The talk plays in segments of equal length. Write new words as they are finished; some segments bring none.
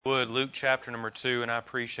Luke chapter number 2, and I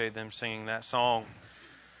appreciate them singing that song.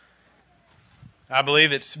 I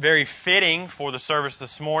believe it's very fitting for the service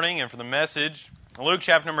this morning and for the message. Luke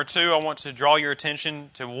chapter number 2, I want to draw your attention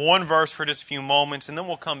to one verse for just a few moments, and then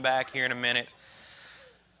we'll come back here in a minute.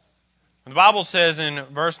 The Bible says in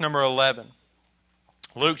verse number 11,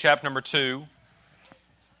 Luke chapter number 2,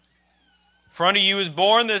 "For unto you is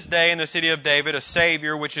born this day in the city of David a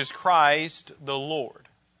Savior, which is Christ the Lord."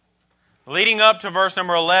 Leading up to verse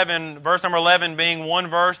number 11 being one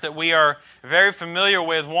verse that we are very familiar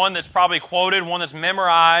with, one that's probably quoted, one that's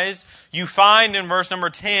memorized. You find in verse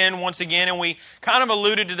number 10, once again, and we kind of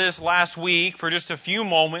alluded to this last week for just a few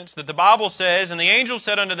moments, that the Bible says, "And the angel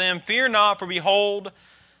said unto them, Fear not, for behold,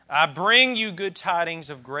 I bring you good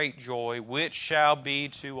tidings of great joy, which shall be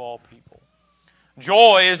to all people."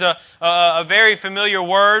 Joy is a very familiar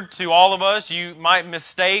word to all of us. You might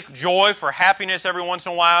mistake joy for happiness every once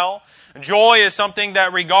in a while. Joy is something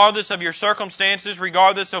that regardless of your circumstances,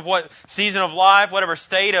 regardless of what season of life, whatever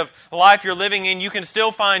state of life you're living in, you can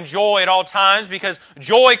still find joy at all times because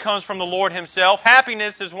joy comes from the Lord Himself.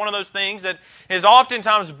 Happiness is one of those things that is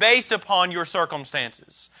oftentimes based upon your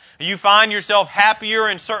circumstances. You find yourself happier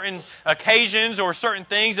in certain occasions or certain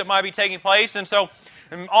things that might be taking place, and so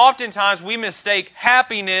oftentimes we mistake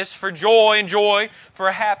happiness for joy and joy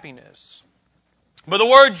for happiness. But the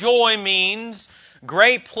word joy means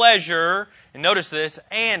great pleasure, and notice this,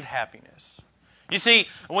 and happiness. You see,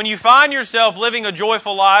 when you find yourself living a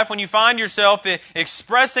joyful life, when you find yourself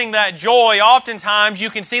expressing that joy, oftentimes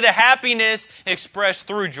you can see the happiness expressed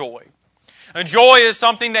through joy. And joy is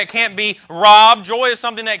something that can't be robbed. Joy is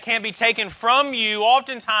something that can't be taken from you.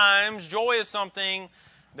 Oftentimes, joy is something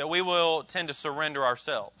that we will tend to surrender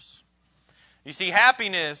ourselves. You see,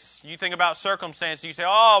 happiness, you think about circumstances, you say,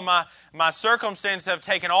 oh, my circumstances have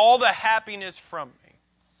taken all the happiness from me.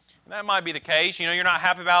 And that might be the case. You know, you're not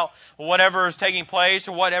happy about whatever is taking place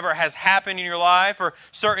or whatever has happened in your life, or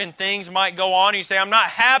certain things might go on. And you say, I'm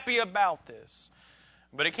not happy about this.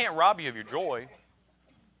 But it can't rob you of your joy.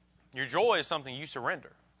 Your joy is something you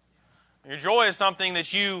surrender. Your joy is something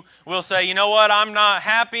that you will say, you know what, I'm not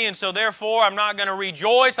happy, and so therefore I'm not going to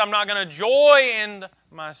rejoice. I'm not going to joy in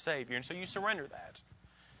my Savior. And so you surrender that.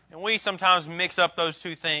 And we sometimes mix up those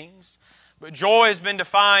two things. But joy has been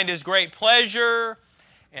defined as great pleasure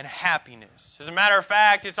and happiness. As a matter of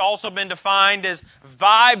fact, it's also been defined as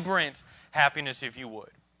vibrant happiness, if you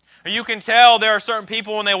would. You can tell there are certain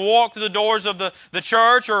people when they walk through the doors of the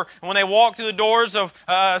church, or when they walk through the doors of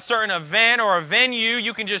a certain event or a venue,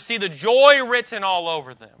 you can just see the joy written all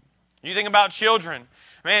over them. You think about children.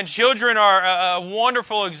 Man, children are a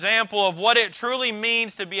wonderful example of what it truly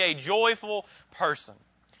means to be a joyful person.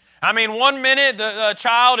 I mean, one minute the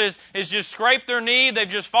child is just scraped their knee, they've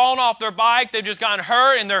just fallen off their bike, they've just gotten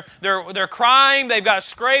hurt, and they're crying, they've got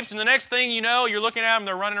scrapes, and the next thing you know, you're looking at them,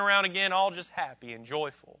 they're running around again, all just happy and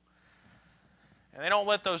joyful. And they don't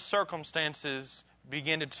let those circumstances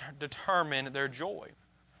begin to determine their joy.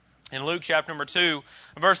 In Luke chapter number 2,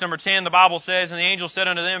 verse number 10, the Bible says, "And the angel said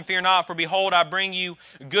unto them, Fear not, for behold, I bring you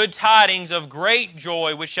good tidings of great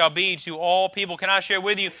joy, which shall be to all people." Can I share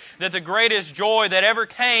with you that the greatest joy that ever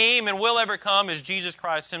came and will ever come is Jesus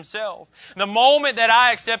Christ Himself? The moment that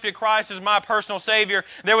I accepted Christ as my personal Savior,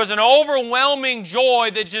 there was an overwhelming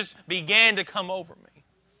joy that just began to come over me.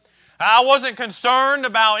 I wasn't concerned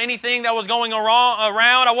about anything that was going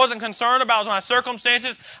around. I wasn't concerned about my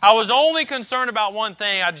circumstances. I was only concerned about one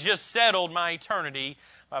thing. I just settled my eternity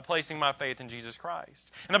by placing my faith in Jesus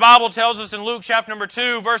Christ. And the Bible tells us in Luke chapter number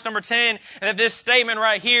 2, verse number 10, that this statement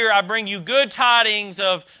right here, I bring you good tidings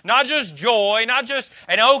of not just joy, not just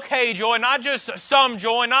an okay joy, not just some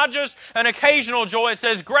joy, not just an occasional joy. It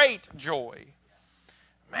says great joy.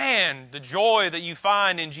 Man, the joy that you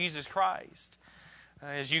find in Jesus Christ.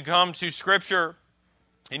 As you come to Scripture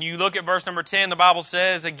and you look at verse number 10, the Bible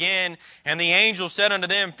says again, "And the angel said unto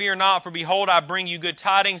them, Fear not, for behold, I bring you good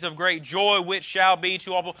tidings of great joy, which shall be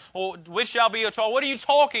to all." Well, which shall be to all? What are you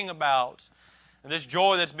talking about? And this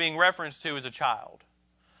joy that's being referenced to is a child.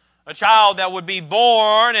 A child that would be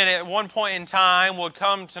born, and at one point in time would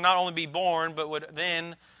come to not only be born, but would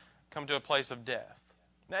then come to a place of death.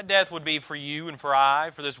 That death would be for you and for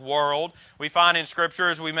I, for this world. We find in Scripture,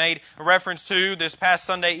 as we made reference to this past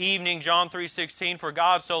Sunday evening, John 3:16, "For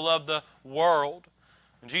God so loved the world."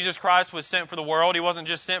 And Jesus Christ was sent for the world. He wasn't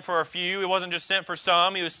just sent for a few. He wasn't just sent for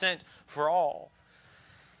some. He was sent for all.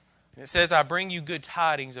 And it says, "I bring you good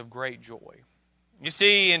tidings of great joy." You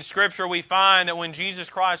see, in Scripture we find that when Jesus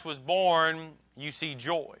Christ was born, you see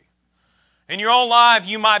joy. In your own life,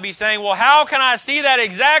 you might be saying, well, how can I see that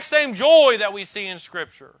exact same joy that we see in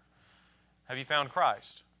Scripture? Have you found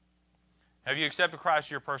Christ? Have you accepted Christ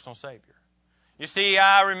as your personal Savior? You see,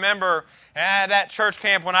 I remember at that church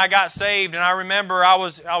camp when I got saved, and I remember I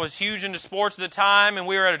was huge into sports at the time, and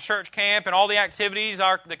we were at a church camp, and all the activities,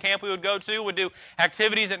 the camp we would go to would do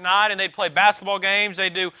activities at night, and they'd play basketball games,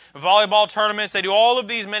 they'd do volleyball tournaments, they'd do all of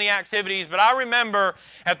these many activities. But I remember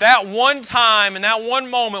at that one time, in that one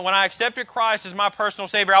moment when I accepted Christ as my personal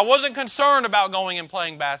Savior, I wasn't concerned about going and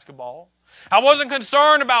playing basketball. I wasn't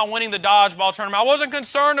concerned about winning the dodgeball tournament. I wasn't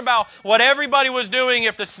concerned about what everybody was doing,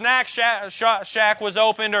 if the snack shack was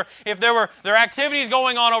opened, or if there were activities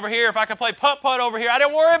going on over here, if I could play putt-putt over here. I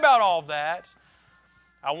didn't worry about all of that.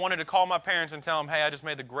 I wanted to call my parents and tell them, hey, I just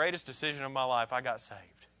made the greatest decision of my life. I got saved.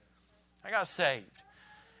 I got saved.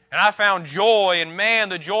 And I found joy, and man,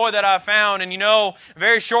 the joy that I found. And you know,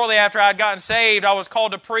 very shortly after I'd gotten saved, I was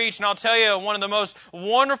called to preach. And I'll tell you, one of the most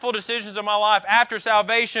wonderful decisions of my life after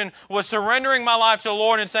salvation was surrendering my life to the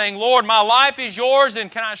Lord and saying, Lord, my life is yours,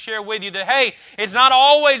 and can I share with you that, hey, it's not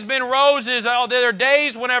always been roses. Oh, there are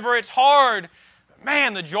days whenever it's hard.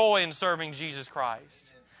 Man, the joy in serving Jesus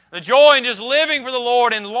Christ. The joy in just living for the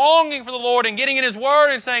Lord and longing for the Lord and getting in His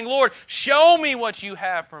Word and saying, Lord, show me what you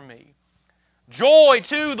have for me. Joy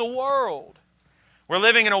to the world. We're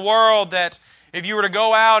living in a world that if you were to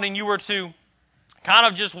go out and you were to kind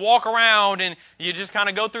of just walk around and you just kind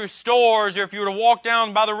of go through stores, or if you were to walk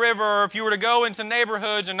down by the river, or if you were to go into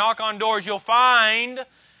neighborhoods and knock on doors, you'll find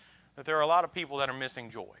that there are a lot of people that are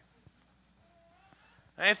missing joy.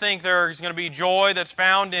 They think there's going to be joy that's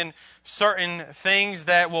found in certain things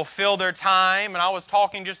that will fill their time. And I was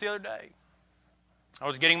talking just the other day. I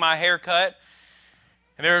was getting my hair cut.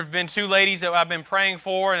 And there have been two ladies that I've been praying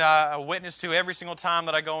for, and I witness to every single time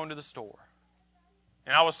that I go into the store.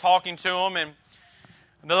 And I was talking to them, and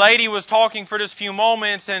the lady was talking for just a few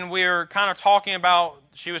moments, and we were kind of talking about,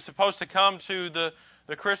 she was supposed to come to the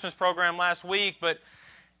Christmas program last week, but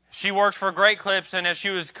she works for Great Clips, and as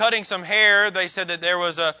she was cutting some hair, they said that there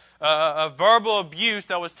was a verbal abuse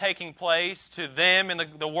that was taking place to them and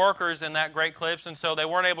the workers in that Great Clips, and so they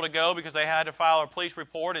weren't able to go because they had to file a police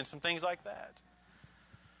report and some things like that.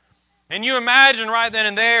 And you imagine right then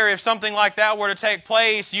and there, if something like that were to take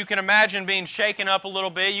place, you can imagine being shaken up a little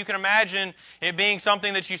bit. You can imagine it being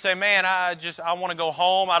something that you say, man, I want to go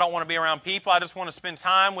home. I don't want to be around people. I just want to spend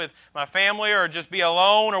time with my family, or just be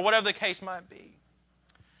alone, or whatever the case might be.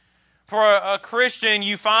 For a Christian,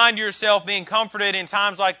 you find yourself being comforted in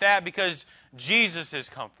times like that because Jesus is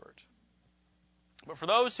comfort. But for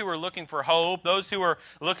those who are looking for hope, those who are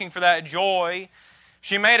looking for that joy,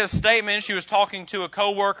 she made a statement. She was talking to a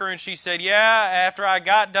coworker, and she said, yeah, after I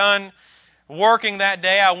got done working that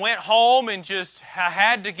day, I went home and I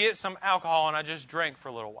had to get some alcohol, and I just drank for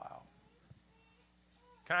a little while.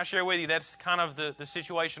 Can I share with you, that's kind of the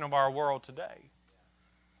situation of our world today.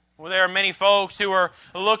 Well, there are many folks who are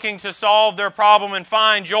looking to solve their problem and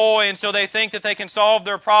find joy, and so they think that they can solve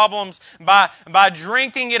their problems by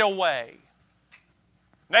drinking it away.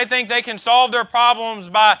 They think they can solve their problems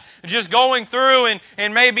by just going through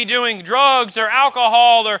and maybe doing drugs or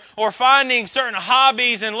alcohol or finding certain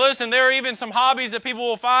hobbies. And listen, there are even some hobbies that people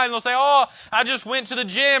will find. They'll say, oh, I just went to the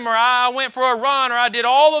gym, or I went for a run, or I did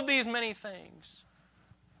all of these many things.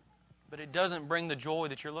 But it doesn't bring the joy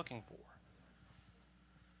that you're looking for.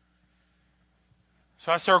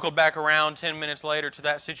 So I circled back around 10 minutes later to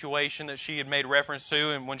that situation that she had made reference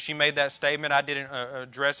to. And when she made that statement, I didn't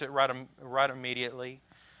address it right immediately.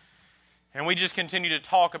 And we just continued to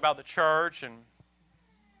talk about the church and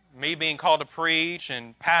me being called to preach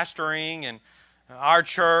and pastoring and our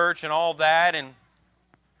church and all that. And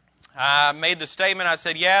I made the statement. I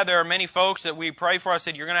said, yeah, there are many folks that we pray for. I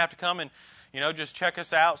said, you're going to have to come and, just check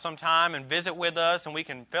us out sometime and visit with us, and we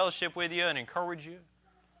can fellowship with you and encourage you.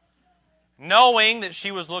 Knowing that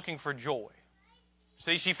she was looking for joy.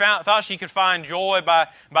 See, she thought she could find joy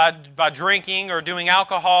by drinking or doing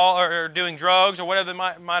alcohol or doing drugs or whatever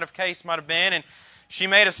the case might have been. And she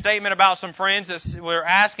made a statement about some friends that were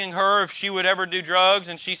asking her if she would ever do drugs,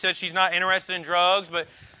 and she said she's not interested in drugs, but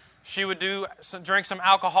she would drink some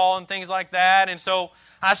alcohol and things like that. And so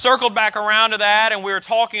I circled back around to that, and we were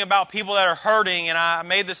talking about people that are hurting, and I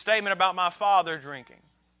made the statement about my father drinking.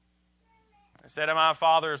 I said that my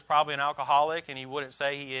father is probably an alcoholic, and he wouldn't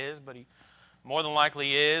say he is, but he more than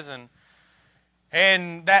likely is.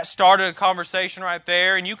 And that started a conversation right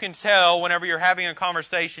there. And you can tell whenever you're having a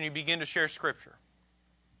conversation, you begin to share Scripture.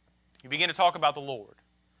 You begin to talk about the Lord.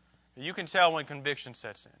 You can tell when conviction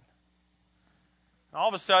sets in. And all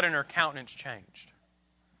of a sudden, her countenance changed.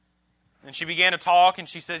 And she began to talk, and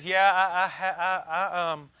she says,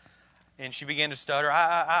 yeah, and she began to stutter,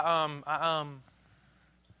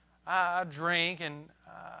 I drink, and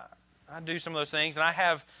I do some of those things, and I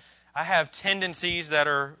I have tendencies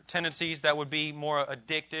that would be more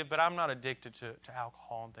addictive, but I'm not addicted to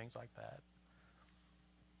alcohol and things like that.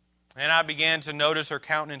 And I began to notice her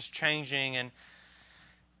countenance changing, and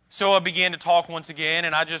so I began to talk once again,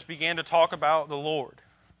 and I just began to talk about the Lord.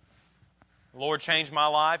 The Lord changed my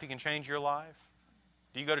life. He can change your life.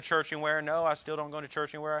 Do you go to church anywhere? No, I still don't go to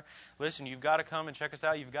church anywhere. Listen, you've got to come and check us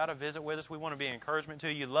out. You've got to visit with us. We want to be an encouragement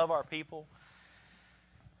to you. Love our people.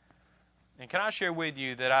 And can I share with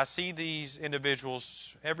you that I see these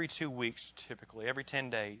individuals every 2 weeks, typically, every 10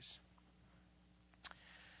 days.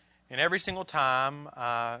 And every single time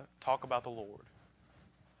I talk about the Lord.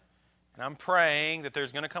 And I'm praying that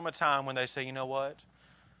there's going to come a time when they say, you know what?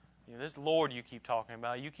 This Lord you keep talking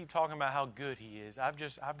about how good He is. I've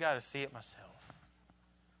got to see it myself.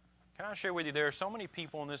 Can I share with you, there are so many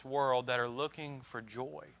people in this world that are looking for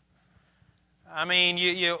joy. I mean,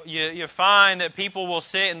 you find that people will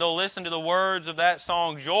sit and they'll listen to the words of that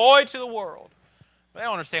song, Joy to the World. They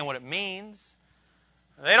don't understand what it means.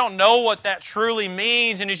 They don't know what that truly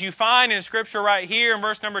means. And as you find in Scripture right here in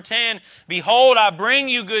verse number 10, Behold, I bring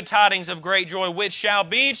you good tidings of great joy, which shall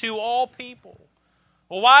be to all people.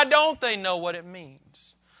 Well, why don't they know what it means?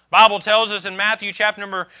 The Bible tells us in Matthew chapter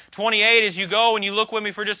number 28, as you go and you look with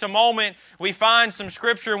me for just a moment, we find some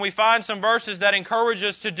Scripture and we find some verses that encourage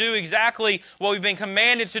us to do exactly what we've been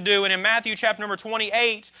commanded to do. And in Matthew chapter number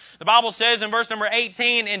 28, the Bible says in verse number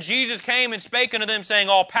 18, And Jesus came and spake unto them, saying,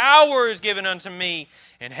 All power is given unto me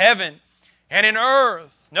in heaven and in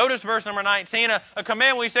earth. Notice verse number 19, a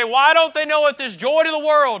command we say, why don't they know what this joy to the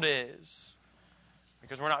world is?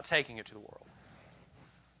 Because we're not taking it to the world.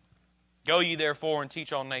 Go ye therefore and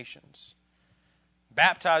teach all nations,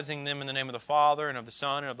 baptizing them in the name of the Father and of the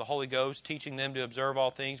Son and of the Holy Ghost, teaching them to observe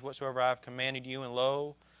all things whatsoever I have commanded you. And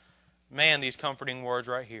lo, man, these comforting words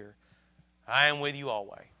right here. I am with you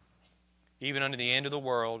always, even unto the end of the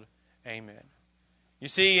world. Amen. You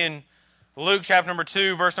see in Luke chapter number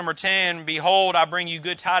 2, verse number 10, Behold, I bring you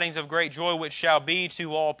good tidings of great joy, which shall be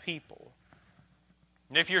to all people.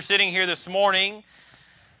 And if you're sitting here this morning,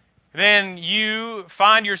 then you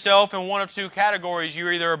find yourself in one of two categories.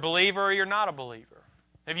 You're either a believer or you're not a believer.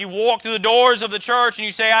 If you walk through the doors of the church and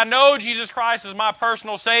you say, I know Jesus Christ is my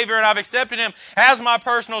personal Savior and I've accepted Him as my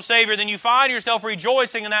personal Savior, then you find yourself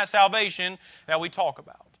rejoicing in that salvation that we talk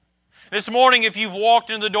about. This morning, if you've walked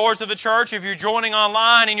into the doors of the church, if you're joining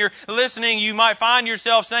online and you're listening, you might find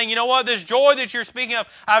yourself saying, you know what, this joy that you're speaking of,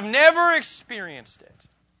 I've never experienced it.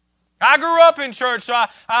 I grew up in church, so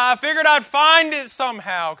I figured I'd find it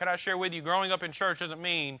somehow. Can I share with you, growing up in church doesn't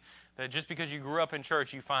mean that just because you grew up in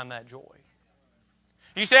church, you find that joy.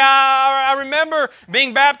 You say, I remember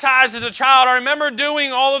being baptized as a child. I remember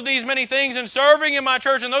doing all of these many things and serving in my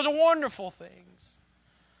church, and those are wonderful things.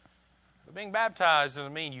 But being baptized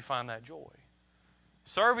doesn't mean you find that joy.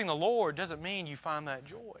 Serving the Lord doesn't mean you find that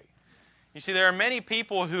joy. You see, there are many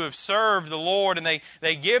people who have served the Lord, and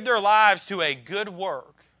they give their lives to a good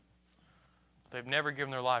work. They've never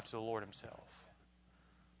given their life to the Lord Himself.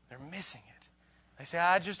 They're missing it. They say,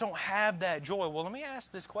 I just don't have that joy. Well, let me ask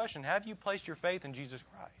this question. Have you placed your faith in Jesus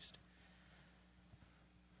Christ?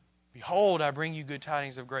 Behold, I bring you good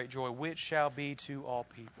tidings of great joy, which shall be to all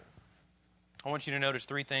people. I want you to notice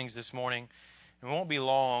three things this morning. It won't be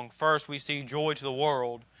long. First, we see joy to the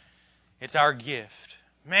world. It's our gift.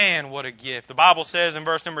 Man, what a gift. The Bible says in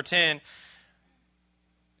verse number 10,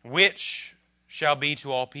 which shall be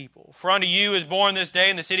to all people. For unto you is born this day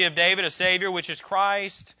in the city of David a Savior, which is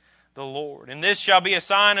Christ the Lord. And this shall be a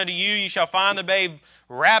sign unto you, ye shall find the babe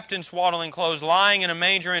wrapped in swaddling clothes, lying in a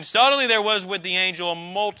manger. And suddenly there was with the angel a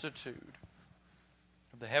multitude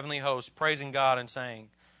of the heavenly host, praising God and saying,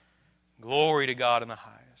 Glory to God in the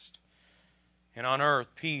highest, and on earth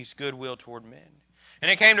peace, goodwill toward men. And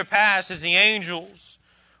it came to pass, as the angels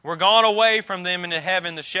were gone away from them into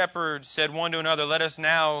heaven, the shepherds said one to another, Let us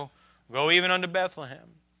now go even unto Bethlehem,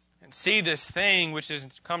 and see this thing which is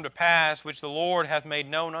come to pass, which the Lord hath made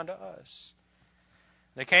known unto us.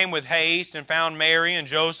 They came with haste, and found Mary and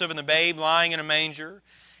Joseph and the babe lying in a manger.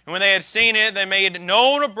 And when they had seen it, they made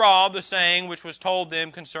known abroad the saying which was told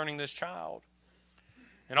them concerning this child.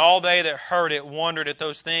 And all they that heard it wondered at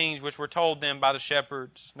those things which were told them by the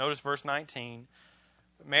shepherds. Notice verse 19.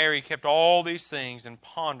 But Mary kept all these things and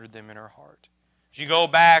pondered them in her heart. As you go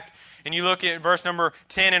back and you look at verse number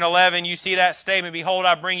 10 and 11, you see that statement, Behold,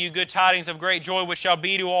 I bring you good tidings of great joy, which shall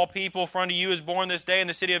be to all people. For unto you is born this day in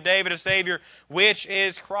the city of David a Savior, which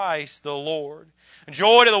is Christ the Lord.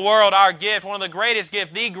 Joy to the world, our gift, one of the greatest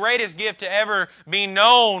gifts, the greatest gift to ever be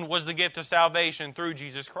known was the gift of salvation through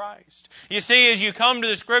Jesus Christ. You see, as you come to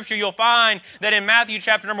the Scripture, you'll find that in Matthew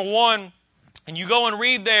chapter number 1, And you go and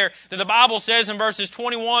read there that the Bible says in verses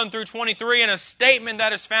 21 through 23, in a statement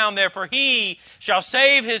that is found there, for He shall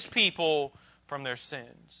save His people from their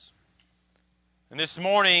sins. And this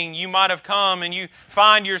morning you might have come and you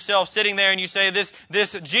find yourself sitting there and you say,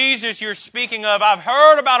 this Jesus you're speaking of, I've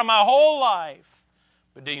heard about Him my whole life,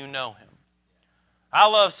 but do you know Him? I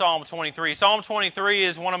love Psalm 23. Psalm 23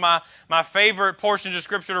 is one of my favorite portions of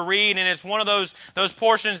Scripture to read, and it's one of those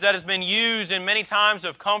portions that has been used in many times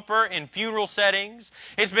of comfort in funeral settings.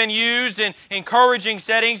 It's been used in encouraging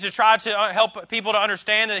settings to try to help people to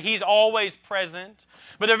understand that He's always present.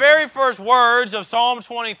 But the very first words of Psalm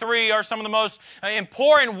 23 are some of the most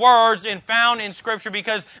important words found in Scripture,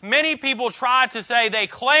 because many people try to say they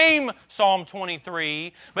claim Psalm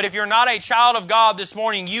 23, but if you're not a child of God this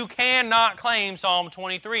morning, you cannot claim Psalm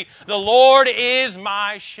 23. The Lord is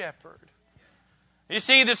my shepherd. You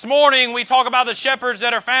see, this morning we talk about the shepherds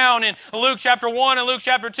that are found in Luke chapter 1 and Luke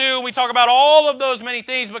chapter 2. We talk about all of those many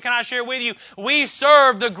things, but can I share with you, we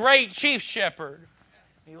serve the great chief shepherd.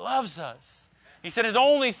 He loves us. He sent His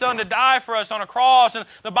only Son to die for us on a cross. And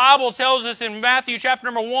the Bible tells us in Matthew chapter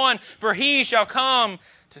number 1, for He shall come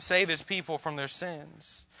to save His people from their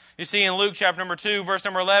sins. You see, in Luke chapter number 2, verse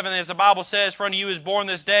number 11, as the Bible says, for unto you is born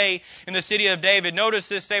this day in the city of David. Notice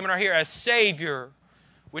this statement right here, a Savior,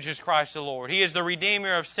 which is Christ the Lord. He is the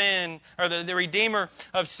Redeemer of sin, or the Redeemer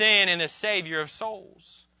of sin and the Savior of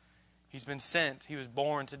souls. He's been sent. He was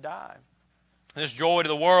born to die. This joy to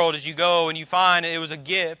the world as you go and you find it was a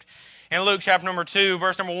gift. In Luke chapter number 2,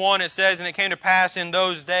 verse number 1, it says, and it came to pass in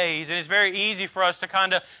those days. And it's very easy for us to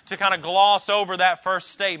kind of gloss over that first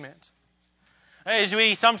statement. As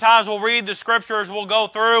we sometimes will read the Scriptures, we'll go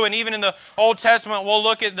through, and even in the Old Testament, we'll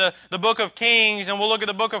look at the book of Kings, and we'll look at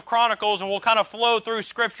the book of Chronicles, and we'll kind of flow through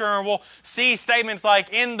Scripture, and we'll see statements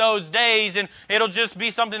like, in those days, and it'll just be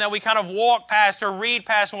something that we kind of walk past or read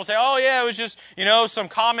past, and we'll say, oh yeah, it was just, some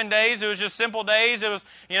common days, it was just simple days, it was,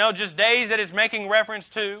 just days that it's making reference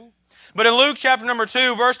to. But in Luke chapter number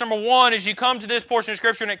 2, verse number 1, as you come to this portion of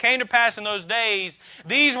Scripture, and it came to pass in those days,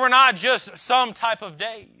 these were not just some type of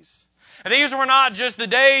days. And these were not just the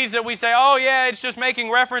days that we say, oh yeah, it's just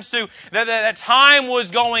making reference to that time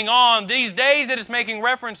was going on. These days that it's making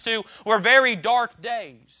reference to were very dark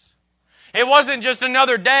days. It wasn't just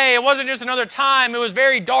another day. It wasn't just another time. It was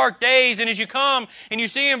very dark days. And as you come and you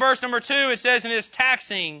see in verse number 2, it says, and this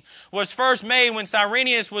taxing was first made when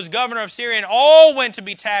Cyrenius was governor of Syria, and all went to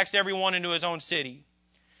be taxed, everyone into his own city.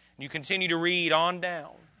 And you continue to read on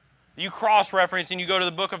down. You cross-reference and you go to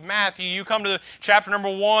the book of Matthew. You come to the chapter number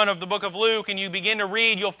 1 of the book of Luke and you begin to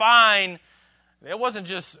read. You'll find it wasn't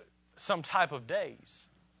just some type of days.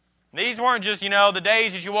 These weren't just, the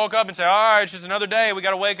days that you woke up and say, all right, it's just another day. We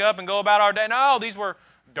got to wake up and go about our day. No, these were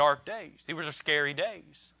dark days. These were scary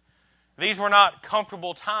days. These were not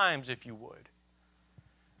comfortable times, if you would.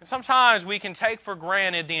 And sometimes we can take for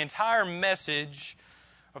granted the entire message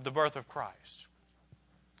of the birth of Christ.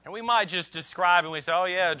 And we might just describe it and we say, oh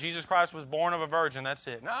yeah, Jesus Christ was born of a virgin, that's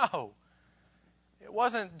it. No. It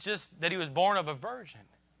wasn't just that He was born of a virgin.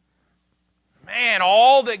 Man,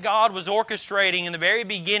 all that God was orchestrating in the very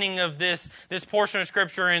beginning of this portion of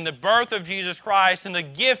Scripture, and the birth of Jesus Christ and the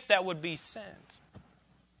gift that would be sent.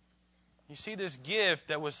 You see this gift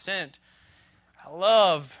that was sent. I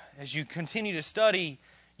love, as you continue to study,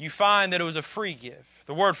 you find that it was a free gift.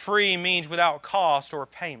 The word free means without cost or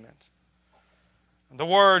payment. The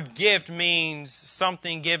word gift means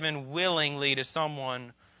something given willingly to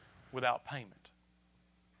someone without payment.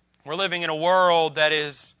 We're living in a world that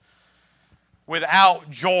is without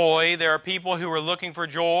joy. There are people who are looking for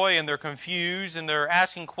joy and they're confused and they're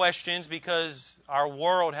asking questions because our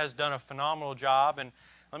world has done a phenomenal job. And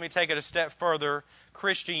let me take it a step further.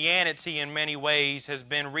 Christianity in many ways has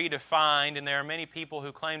been redefined, and there are many people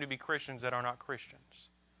who claim to be Christians that are not Christians.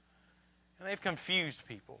 And they've confused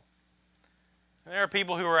people. There are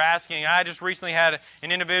people who are asking. I just recently had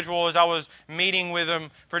an individual, as I was meeting with him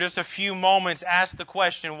for just a few moments, ask the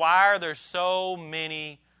question, why are there so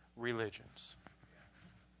many religions?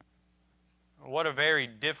 What a very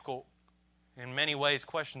difficult, in many ways,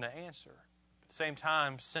 question to answer. At the same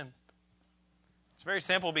time, simple. It's very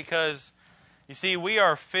simple because, you see, we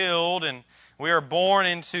are filled and we are born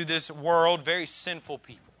into this world very sinful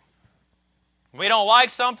people. If we don't like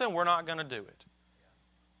something, we're not going to do it.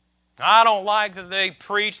 I don't like that they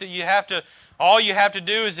preach that all you have to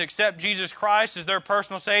do is accept Jesus Christ as their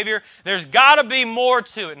personal Savior. There's got to be more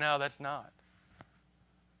to it. No, that's not.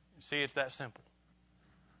 You see, it's that simple.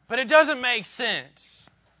 But it doesn't make sense.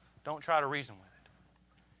 Don't try to reason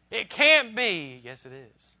with it. It can't be. Yes, it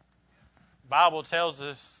is. The Bible tells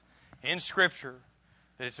us in Scripture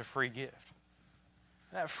that it's a free gift.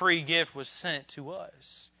 That free gift was sent to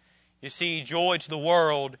us. You see, joy to the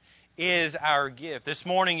world is our gift. This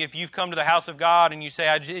morning, if you've come to the house of God and you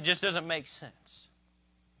say, it just doesn't make sense.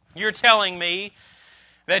 You're telling me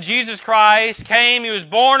that Jesus Christ came, He was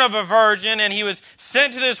born of a virgin, and He was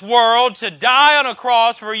sent to this world to die on a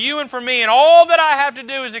cross for you and for me, and all that I have to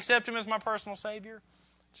do is accept Him as my personal Savior?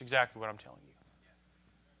 That's exactly what I'm telling you.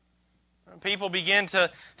 People begin to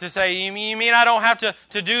say, you mean I don't have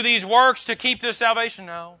to do these works to keep this salvation?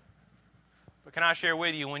 No. But can I share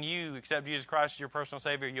with you, when you accept Jesus Christ as your personal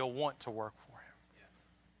Savior, you'll want to work for Him.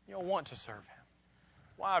 You'll want to serve Him.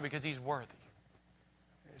 Why? Because He's worthy.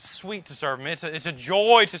 It's sweet to serve Him. It's a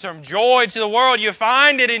joy to serve Him. Joy to the world. You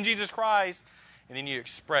find it in Jesus Christ, and then you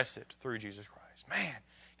express it through Jesus Christ. Man,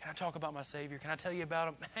 can I talk about my Savior? Can I tell you about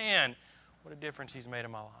Him? Man, what a difference He's made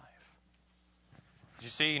in my life. You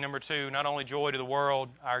see, number two, not only joy to the world,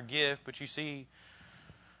 our gift, but you see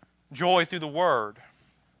joy through the Word.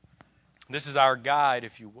 This is our guide,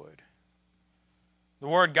 if you would. The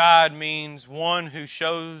word guide means one who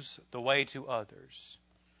shows the way to others.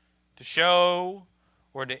 To show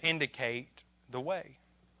or to indicate the way.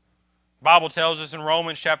 The Bible tells us in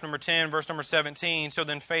Romans chapter number 10, verse number 17, so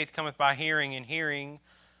then faith cometh by hearing, and hearing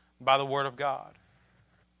by the Word of God.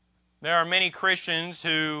 There are many Christians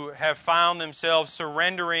who have found themselves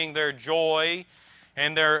surrendering their joy,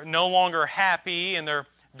 and they're no longer happy, and they're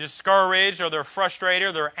discouraged, or they're frustrated,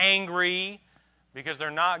 or they're angry, because they're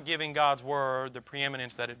not giving God's Word the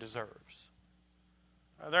preeminence that it deserves.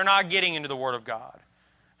 They're not getting into the Word of God.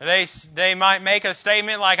 They might make a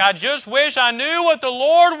statement like, I just wish I knew what the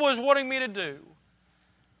Lord was wanting me to do.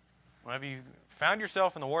 Well, have you found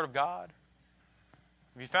yourself in the Word of God?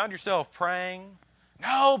 Have you found yourself praying?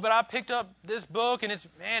 No, but I picked up this book and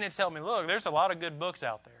it's helped me. Look, there's a lot of good books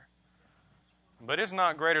out there. But it's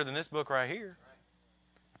not greater than this book right here.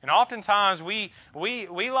 And oftentimes we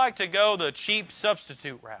like to go the cheap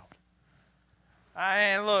substitute route.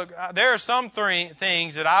 And look, there are some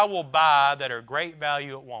things that I will buy that are great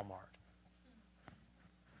value at Walmart.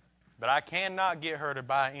 But I cannot get her to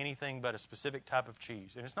buy anything but a specific type of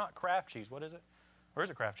cheese. And it's not Kraft cheese. What is it? Or is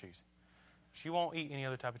it Kraft cheese? She won't eat any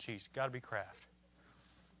other type of cheese. Got to be Kraft.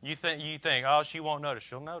 You think, oh, she won't notice.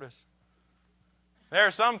 She'll notice. There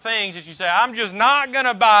are some things that you say, I'm just not going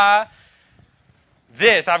to buy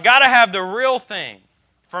this. I've got to have the real thing.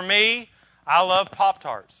 For me, I love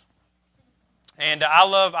Pop-Tarts. And I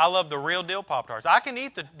love the real deal Pop-Tarts. I can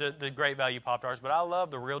eat the great value Pop-Tarts, but I love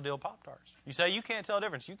the real deal Pop-Tarts. You say you can't tell the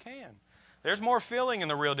difference. You can. There's more filling in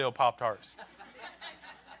the real deal Pop-Tarts.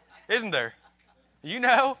 Isn't there? You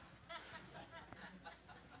know.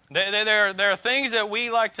 There are things that we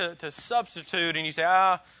like to substitute, and you say,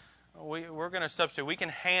 we're going to substitute. We can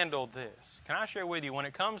handle this. Can I share with you, when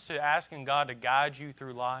it comes to asking God to guide you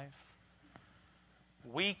through life,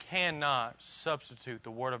 we cannot substitute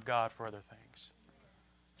the Word of God for other things.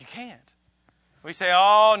 You can't. We say,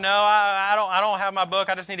 oh, no, I don't have my book.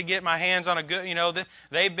 I just need to get my hands on a good,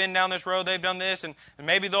 they've been down this road, they've done this, and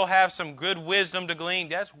maybe they'll have some good wisdom to glean.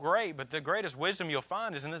 That's great, but the greatest wisdom you'll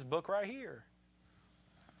find is in this book right here.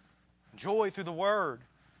 Joy through the Word.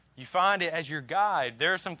 You find it as your guide.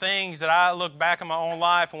 There are some things that I look back in my own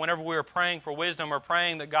life, and whenever we were praying for wisdom or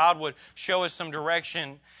praying that God would show us some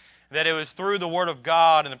direction, that it was through the Word of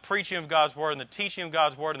God and the preaching of God's Word and the teaching of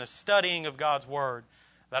God's Word and the studying of God's Word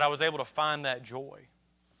that I was able to find that joy.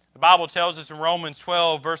 The Bible tells us in Romans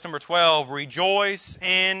 12, verse number 12, rejoice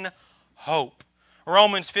in hope.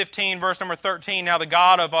 Romans 15, verse number 13, now the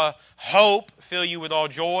God of hope fill you with all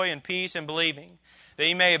joy and peace in believing, that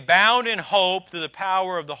you may abound in hope through the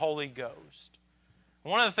power of the Holy Ghost.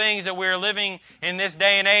 One of the things that we're living in this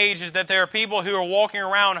day and age is that there are people who are walking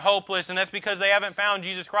around hopeless, and that's because they haven't found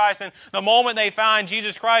Jesus Christ. And the moment they find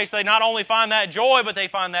Jesus Christ, they not only find that joy, but they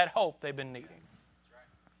find that hope they've been needing.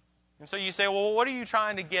 And so you say, well, what are you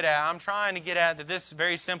trying to get at? I'm trying to get at that this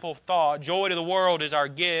very simple thought. Joy to the world is our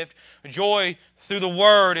gift. Joy through the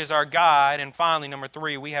Word is our guide. And finally, number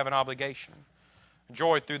 3, we have an obligation.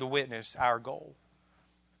 Joy through the witness, our goal.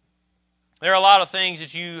 There are a lot of things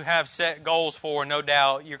that you have set goals for, no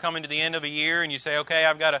doubt. You're coming to the end of a year and you say, okay,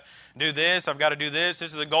 I've got to do this, I've got to do this.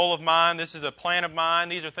 This is a goal of mine. This is a plan of mine.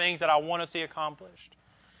 These are things that I want to see accomplished.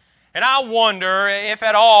 And I wonder, if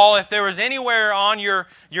at all, if there was anywhere on your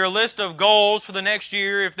list of goals for the next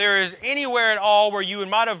year, if there is anywhere at all where you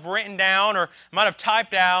might have written down or might have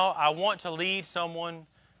typed out, I want to lead someone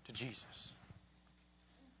to Jesus.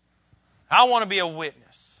 I want to be a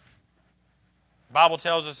witness. The Bible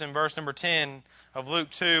tells us in verse number 10 of Luke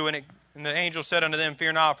 2, and the angel said unto them,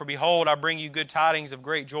 fear not, for behold, I bring you good tidings of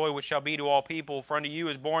great joy, which shall be to all people. For unto you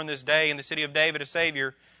is born this day in the city of David a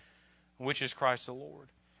Savior, which is Christ the Lord.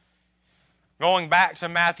 Going back to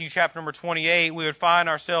Matthew chapter number 28, we would find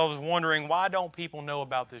ourselves wondering, why don't people know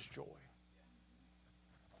about this joy?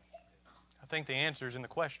 I think the answer is in the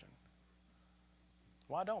question.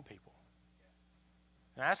 Why don't people?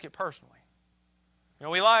 And ask it personally. You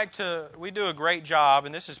know, we do a great job,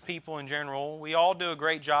 and this is people in general, we all do a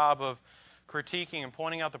great job of critiquing and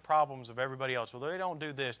pointing out the problems of everybody else. Well, they don't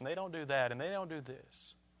do this, and they don't do that, and they don't do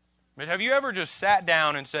this. But have you ever just sat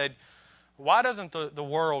down and said, why doesn't the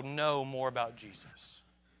world know more about Jesus?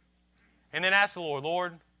 And then ask the Lord,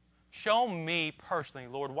 Lord, show me personally,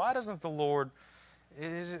 Lord, why doesn't the world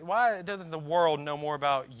know more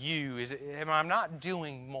about you? Am I not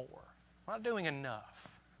doing more? I'm not doing enough.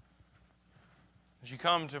 As you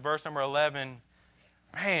come to verse number 11,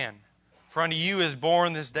 man, for unto you is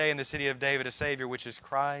born this day in the city of David a Savior, which is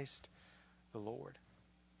Christ the Lord.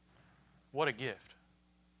 What a gift.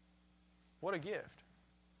 What a gift.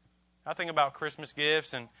 I think about Christmas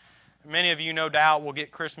gifts, and many of you no doubt will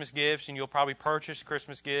get Christmas gifts, and you'll probably purchase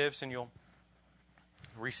Christmas gifts, and you'll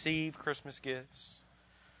receive Christmas gifts.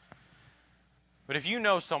 But if you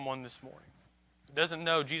know someone this morning that doesn't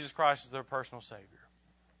know Jesus Christ as their personal Savior,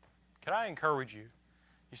 can I encourage you?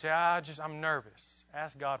 You say, I'm nervous.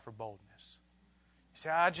 Ask God for boldness. You say,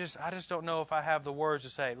 I just don't know if I have the words to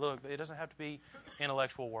say. Look, it doesn't have to be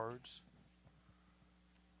intellectual words.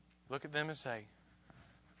 Look at them and say,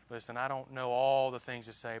 listen, I don't know all the things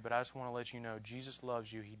to say, but I just want to let you know Jesus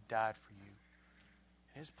loves you. He died for you.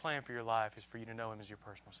 And His plan for your life is for you to know Him as your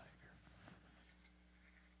personal Savior.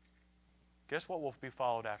 Guess what will be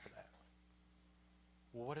followed after that?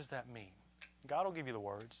 Well, what does that mean? God will give you the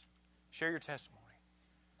words. Share your testimony.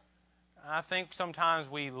 I think sometimes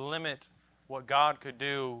we limit what God could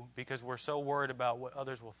do because we're so worried about what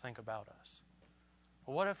others will think about us.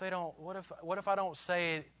 Well, what if I don't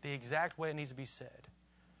say it the exact way it needs to be said?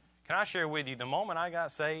 Can I share with you, the moment I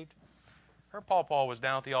got saved, her pawpaw was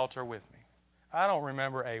down at the altar with me. I don't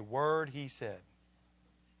remember a word he said.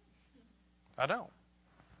 I don't.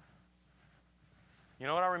 You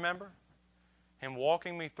know what I remember? Him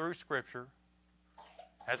walking me through Scripture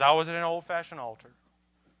as I was at an old-fashioned altar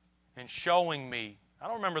and showing me. I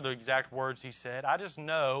don't remember the exact words he said. I just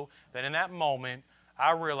know that in that moment,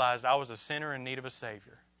 I realized I was a sinner in need of a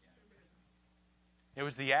Savior. It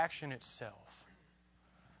was the action itself.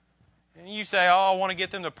 And you say, I want to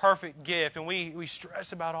get them the perfect gift. And we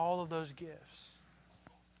stress about all of those gifts.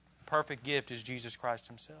 The perfect gift is Jesus Christ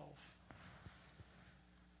Himself.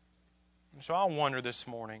 And so I wonder this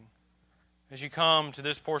morning, as you come to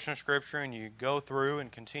this portion of Scripture and you go through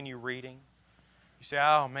and continue reading, you say,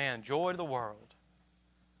 oh man, joy to the world.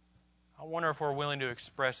 I wonder if we're willing to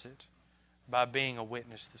express it by being a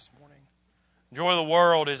witness this morning. Joy of the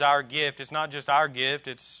world is our gift. It's not just our gift,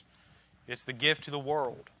 it's the gift to the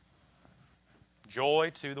world.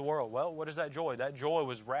 Joy to the world. Well, what is that joy? That joy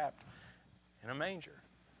was wrapped in a manger.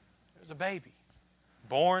 It was a baby,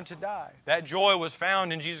 born to die. That joy was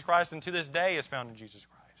found in Jesus Christ, and to this day is found in Jesus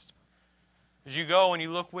Christ. As you go and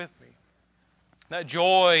you look with me, that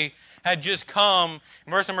joy had just come.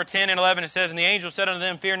 In verse number 10 and 11 it says, and the angel said unto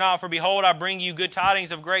them, fear not, for behold, I bring you good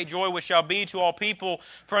tidings of great joy, which shall be to all people.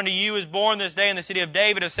 For unto you is born this day in the city of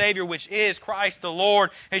David a Savior, which is Christ the Lord.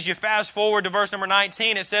 As you fast forward to verse number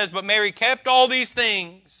 19, it says, but Mary kept all these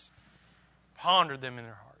things, pondered them in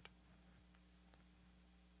her heart.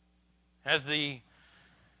 As the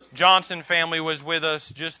Johnson family was with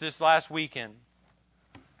us just this last weekend,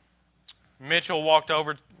 Mitchell walked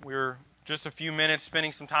over. We were just a few minutes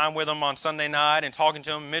spending some time with him on Sunday night and talking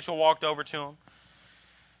to him. Mitchell walked over to him,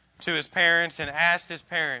 to his parents, and asked his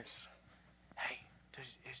parents, hey,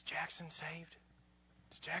 is Jackson saved?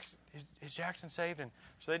 Is Jackson saved? And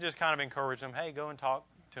so they just kind of encouraged him, hey, go and talk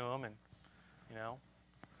to him. And,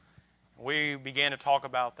 we began to talk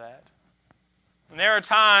about that. And there are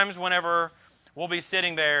times whenever we'll be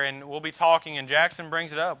sitting there and we'll be talking and Jackson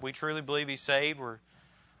brings it up. We truly believe he's saved.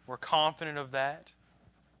 We're confident of that.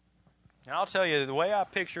 And I'll tell you, the way I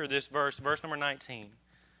picture this verse number 19,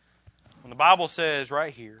 when the Bible says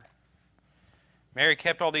right here, Mary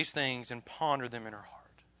kept all these things and pondered them in her heart.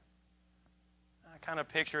 I kind of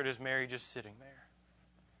picture it as Mary just sitting there.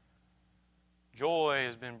 Joy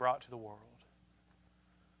has been brought to the world.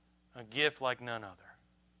 A gift like none other.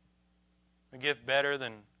 A gift better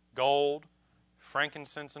than gold,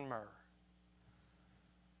 frankincense, and myrrh.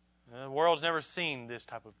 The world's never seen this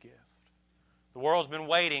type of gift. The world's been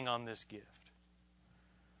waiting on this gift.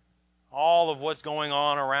 All of what's going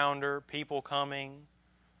on around her, people coming.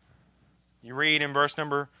 You read in verse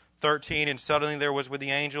number 13, and suddenly there was with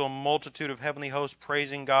the angel a multitude of heavenly hosts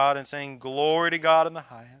praising God and saying, glory to God in the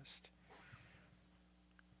highest,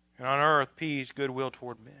 and on earth peace, goodwill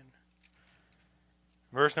toward men.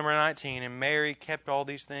 Verse number 19, and Mary kept all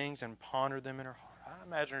these things and pondered them in her heart. I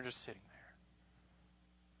imagine her just sitting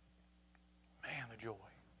there. Man, the joy,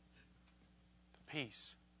 the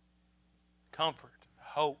peace, comfort,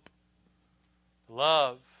 hope,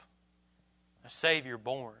 love, a Savior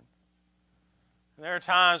born. And there are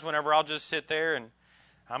times whenever I'll just sit there and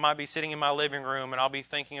I might be sitting in my living room and I'll be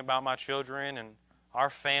thinking about my children and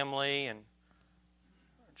our family and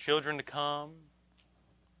children to come.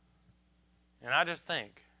 And I just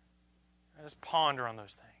ponder on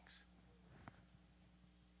those things.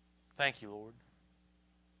 Thank you, Lord.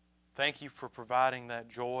 Thank you for providing that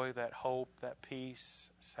joy, that hope, that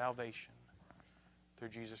peace, salvation through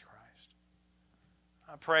Jesus Christ.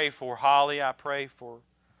 I pray for Holly. I pray for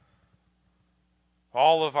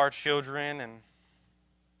all of our children. And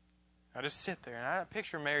I just sit there and I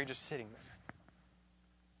picture Mary just sitting there.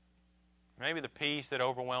 Maybe the peace that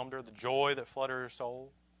overwhelmed her, the joy that flooded her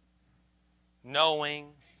soul. Knowing,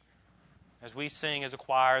 as we sing as a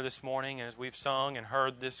choir this morning, and as we've sung and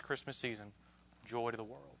heard this Christmas season, joy to the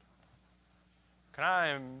world. Can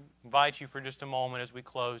I invite you for just a moment as we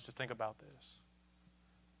close to think about this?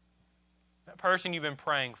 That person you've been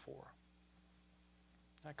praying for,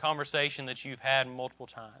 that conversation that you've had multiple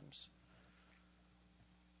times.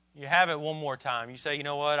 You have it one more time. You say, you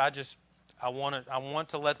know what, I want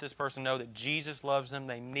to let this person know that Jesus loves them.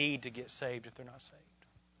 They need to get saved if they're not saved.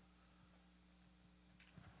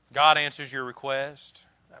 God answers your request.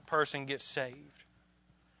 That person gets saved.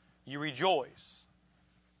 You rejoice.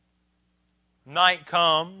 Night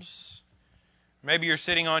comes. Maybe you're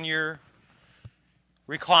sitting on your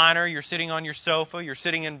recliner. You're sitting on your sofa. You're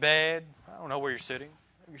sitting in bed. I don't know where you're sitting.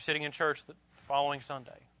 Maybe you're sitting in church the following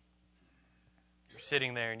Sunday. You're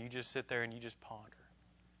sitting there and you just sit there and you just ponder.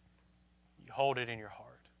 You hold it in your heart.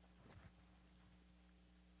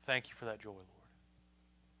 Thank you for that joy, Lord.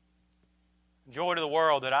 Joy to the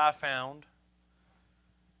world that I found.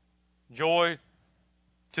 Joy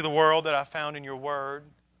to the world that I found in your word.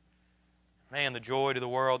 Man, the joy to the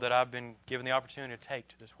world that I've been given the opportunity to take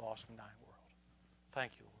to this lost and dying world.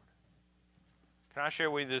 Thank you, Lord. Can I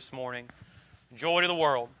share with you this morning? Joy to the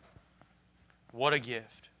world. What a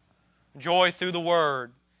gift. Joy through the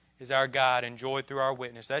word is our guide, and joy through our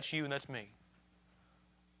witness. That's you and that's me.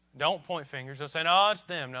 Don't point fingers. Don't say, no, it's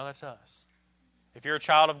them. No, that's us. If you're a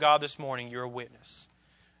child of God this morning, you're a witness.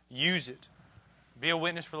 Use it. Be a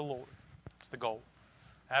witness for the Lord. It's the goal.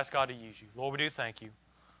 Ask God to use you. Lord, we do thank you.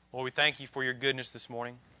 Lord, we thank you for your goodness this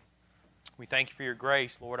morning. We thank you for your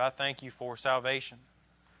grace. Lord, I thank you for salvation.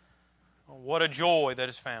 What a joy that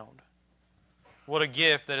is found. What a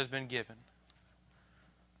gift that has been given.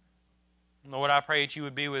 Lord, I pray that you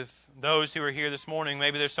would be with those who are here this morning.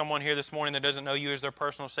 Maybe there's someone here this morning that doesn't know you as their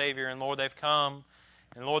personal Savior, and Lord, they've come,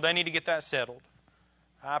 and Lord, they need to get that settled.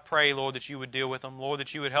 I pray, Lord, that you would deal with them. Lord,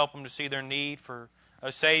 that you would help them to see their need for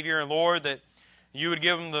a Savior. And Lord, that you would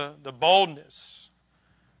give them the boldness,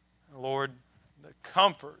 Lord, the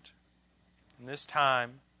comfort in this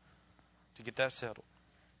time to get that settled.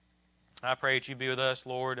 I pray that you be with us,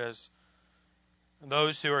 Lord, as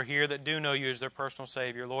those who are here that do know you as their personal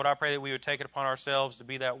Savior. Lord, I pray that we would take it upon ourselves to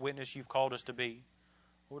be that witness you've called us to be.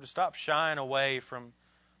 Lord, to stop shying away from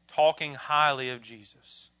talking highly of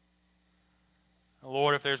Jesus.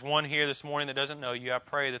 Lord, if there's one here this morning that doesn't know you, I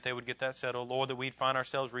pray that they would get that settled. Lord, that we'd find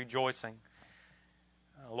ourselves rejoicing.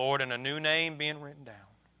 Lord, in a new name being written down.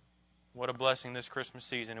 What a blessing this Christmas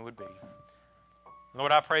season it would be.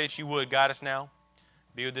 Lord, I pray that you would guide us now.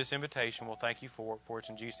 Be with this invitation. We'll thank you for it. For it's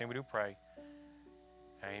in Jesus' name we do pray.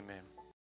 Amen.